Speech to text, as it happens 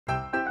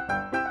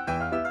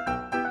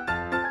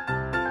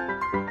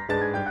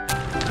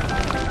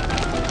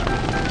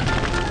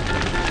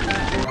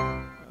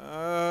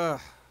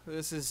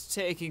This is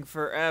taking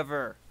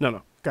forever.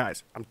 No,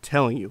 guys, I'm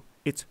telling you,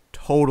 it's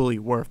totally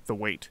worth the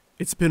wait.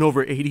 It's been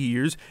over 80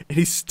 years, and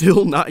he's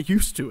still not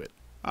used to it.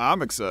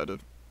 I'm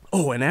excited.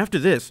 Oh, and after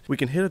this, we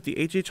can hit up the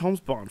H.H. Holmes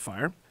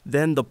bonfire,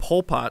 then the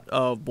pole pot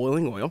of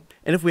boiling oil,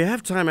 and if we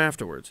have time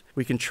afterwards,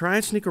 we can try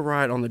and sneak a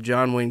ride on the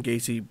John Wayne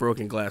Gacy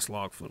broken glass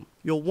log flume.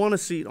 You'll want a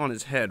seat on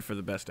his head for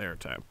the best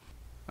airtime.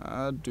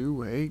 I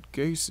do hate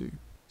Gacy.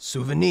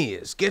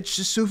 Souvenirs. Get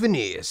your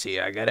souvenirs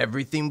here. I got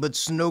everything but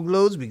snow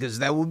globes because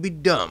that would be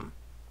dumb.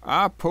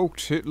 I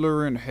poked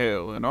Hitler in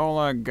hell, and all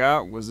I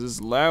got was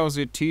this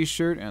lousy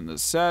t-shirt and the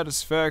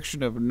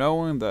satisfaction of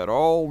knowing that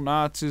all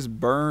Nazis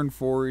burn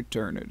for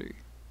eternity.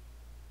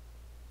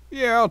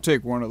 Yeah, I'll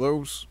take one of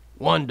those.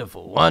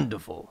 Wonderful,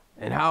 wonderful.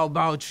 And how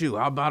about you?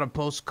 How about a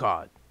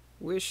postcard?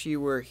 Wish you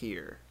were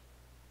here.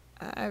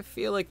 I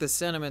feel like the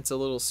sentiment's a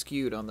little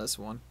skewed on this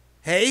one.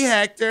 Hey,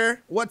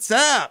 Hector. What's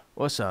up?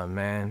 What's up,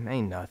 man?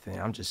 Ain't nothing.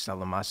 I'm just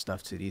selling my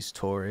stuff to these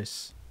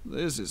tourists.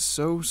 This is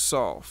so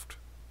soft.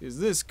 Is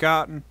this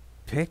cotton?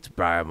 Picked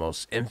by our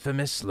most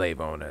infamous slave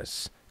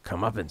owners.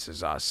 Comeuppance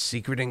is our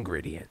secret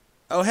ingredient.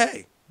 Oh,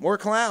 hey, more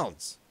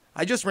clowns.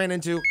 I just ran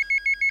into...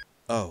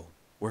 Oh,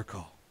 we're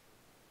call.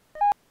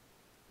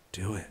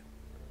 Do it.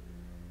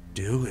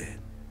 Do it.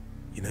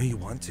 You know you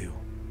want to.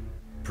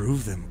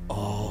 Prove them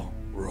all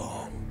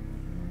wrong.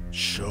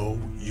 Show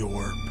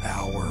your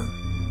power.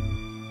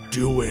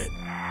 Do it.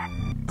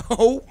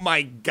 Oh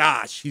my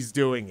gosh, he's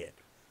doing it.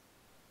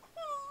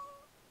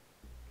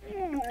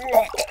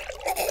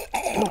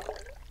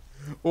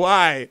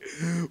 Why?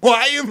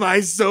 Why am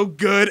I so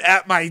good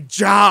at my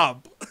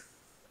job?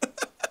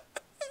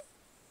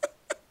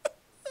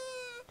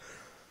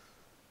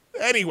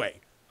 Anyway,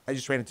 I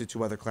just ran into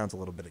 2 other clowns a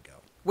little bit ago.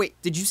 Wait,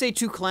 did you say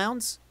 2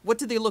 clowns? What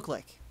did they look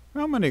like?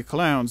 How many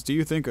clowns do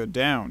you think are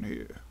down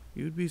here?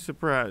 You'd be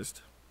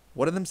surprised.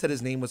 One of them said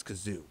his name was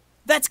Kazoo.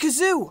 That's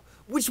Kazoo!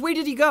 Which way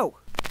did he go?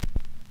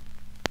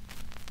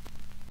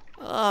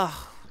 Ugh,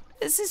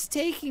 this is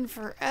taking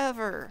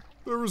forever.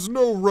 There is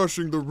no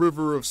rushing the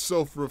river of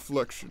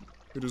self-reflection.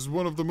 It is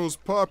one of the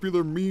most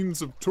popular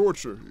means of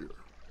torture here.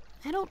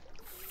 I don't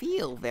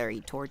feel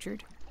very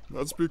tortured.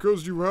 That's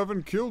because you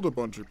haven't killed a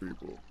bunch of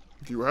people.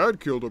 If you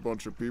had killed a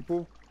bunch of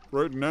people,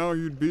 right now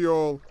you'd be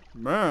all,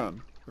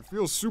 man, I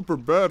feel super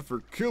bad for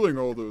killing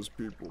all those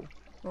people.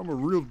 I'm a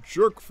real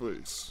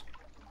jerkface.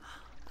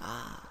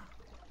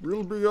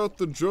 We'll be at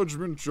the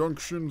Judgment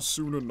Junction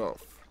soon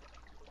enough.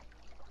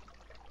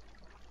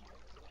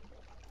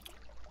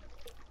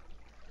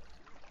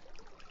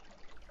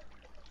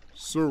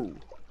 So,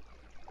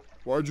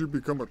 why'd you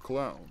become a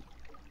clown?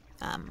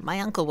 My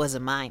uncle was a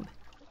mime.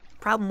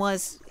 Problem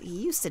was,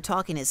 he used to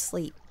talk in his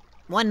sleep.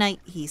 One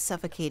night, he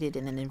suffocated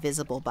in an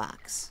invisible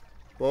box.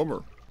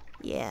 Bummer.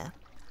 Yeah,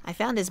 I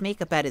found his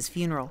makeup at his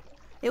funeral.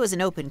 It was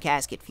an open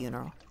casket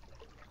funeral.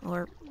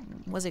 Or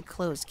was it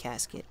closed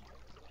casket?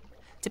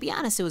 To be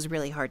honest, it was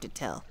really hard to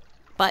tell.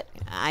 But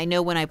I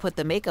know when I put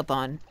the makeup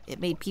on,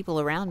 it made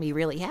people around me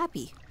really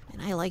happy,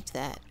 and I liked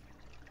that.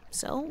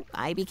 So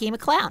I became a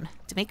clown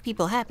to make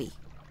people happy.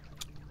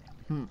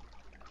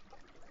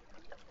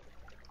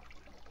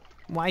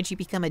 Why'd you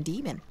become a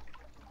demon?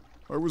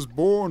 I was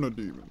born a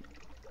demon.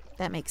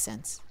 That makes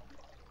sense.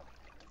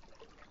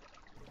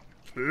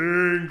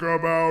 Think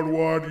about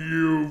what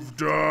you've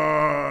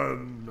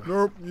done.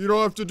 Nope, you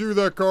don't have to do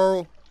that,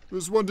 Carl.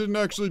 This one didn't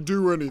actually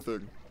do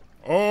anything.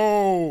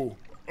 Oh,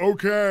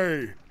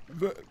 okay.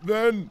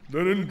 Then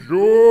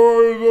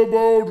enjoy the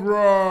boat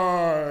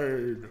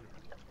ride.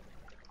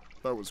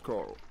 That was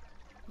Carl.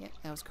 Yeah,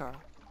 that was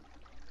Carl.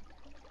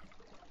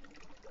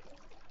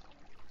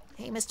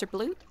 Hey, Mr.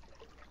 Bloot.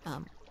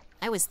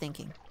 I was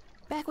thinking,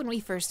 back when we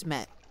first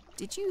met,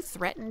 did you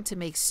threaten to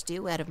make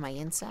stew out of my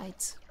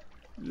insides?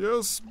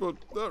 Yes, but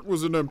that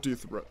was an empty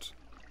threat.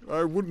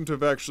 I wouldn't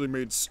have actually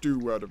made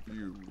stew out of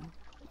you.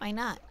 Why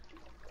not?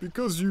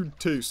 Because you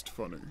taste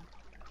funny.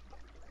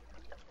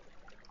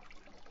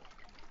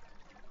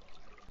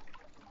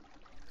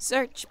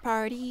 Search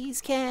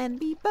parties can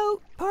be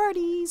boat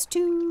parties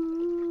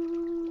too.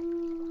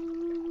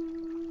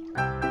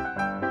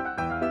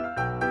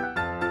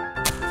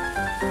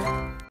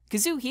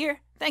 Kazoo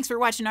here. Thanks for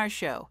watching our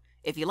show.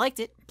 If you liked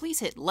it, please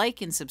hit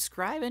like and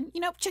subscribe and,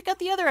 check out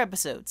the other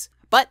episodes.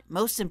 But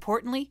most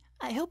importantly,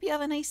 I hope you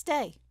have a nice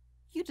day.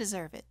 You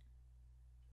deserve it.